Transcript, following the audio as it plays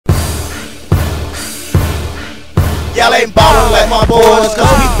y'all ain't ballin' like my boys, cause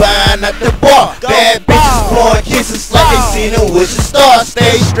we buying at the bar. Bad bitches blowing kisses like they seen a wishing star.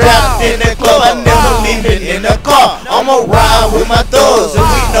 Stay strapped in the club, I never leaving in the car. I'ma ride with my thugs, and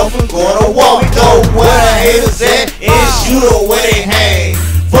we know from going to war. We go where the haters at and shoot them where they hang.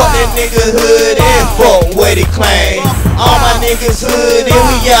 Fuck that nigga hood and fuck what he claim. All my niggas hood and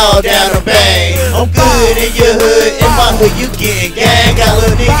we all down the bang. I'm good in your hood, in my hood you getting gang. Got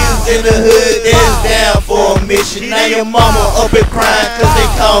little niggas in the hood that's down for a mission. Now your mama up and crying cause they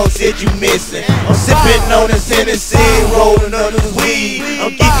called and said you missing. I'm sipping on this Hennessy, rolling up this weed.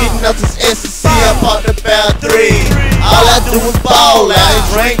 I'm geeking up this ecstasy, I popped about 3. All I do is ball out and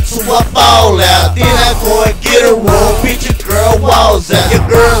drink till I fall out. Then I go and get a room, beat your girl walls out. Your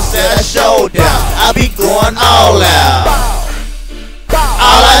girl said I showed down, I be going all out.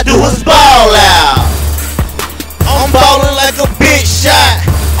 All I do is ball out. I'm ballin' like a big shot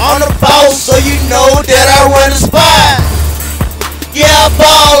on the boss, so you know that I run the spot. Yeah, I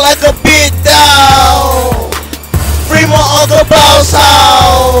ball like a big dog. Free my Uncle Boss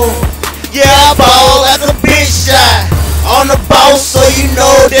Hall. Yeah, I ball like a big shot on the boss, so you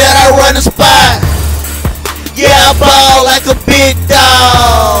know that I run the spot. Yeah, I ball like a big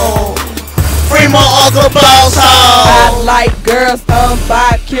dog. Free my Uncle Boss Hall. I like girls, I'm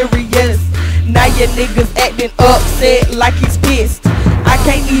bi-curious. Now your niggas acting upset like he's pissed. I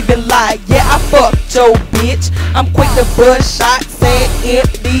can't even lie, yeah, I fucked your bitch. I'm quick to bust shots and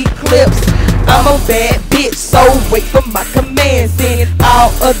empty clips. I'm a bad bitch, so wait for my command. Send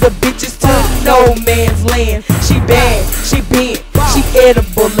all other bitches to no man's land. She bad, she bent, she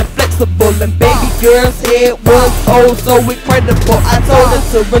edible and flexible, and baby girl's head was old, so incredible. I told her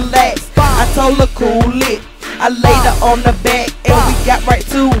to relax, I told her cool it. I laid her on the back and we got right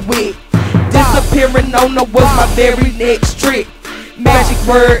to it. Disappearing on her was my very next trick. Magic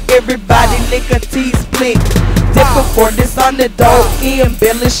word, everybody lick a T-split. Different for this underdog,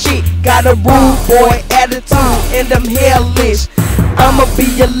 embellish shit. Got a rude boy attitude and I'm hellish. I'ma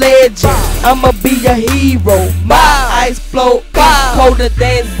be a legend, I'ma be a hero. My ice flow is colder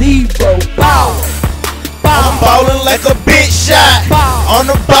than zero. I'm ballin' like a big shot on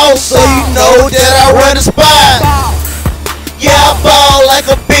the boss, so you know that I run the spot. Yeah, I ball like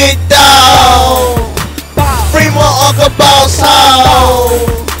a big dog. Free my Uncle Boss Hall.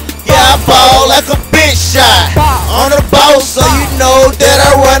 Yeah, I ball like a big shot on the boss, so you know that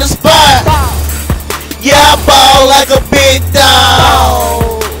I run the spot. Yeah, I ball like a big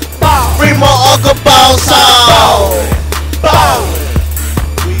dog. Free my Uncle Boss Hall. Ballin',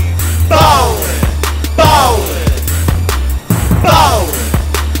 ballin', ballin', ballin',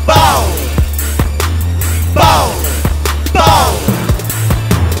 ballin', ballin',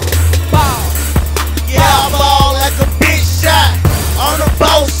 ballin'. Yeah, I ball like a big shot on the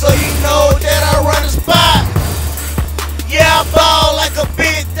boss, so you know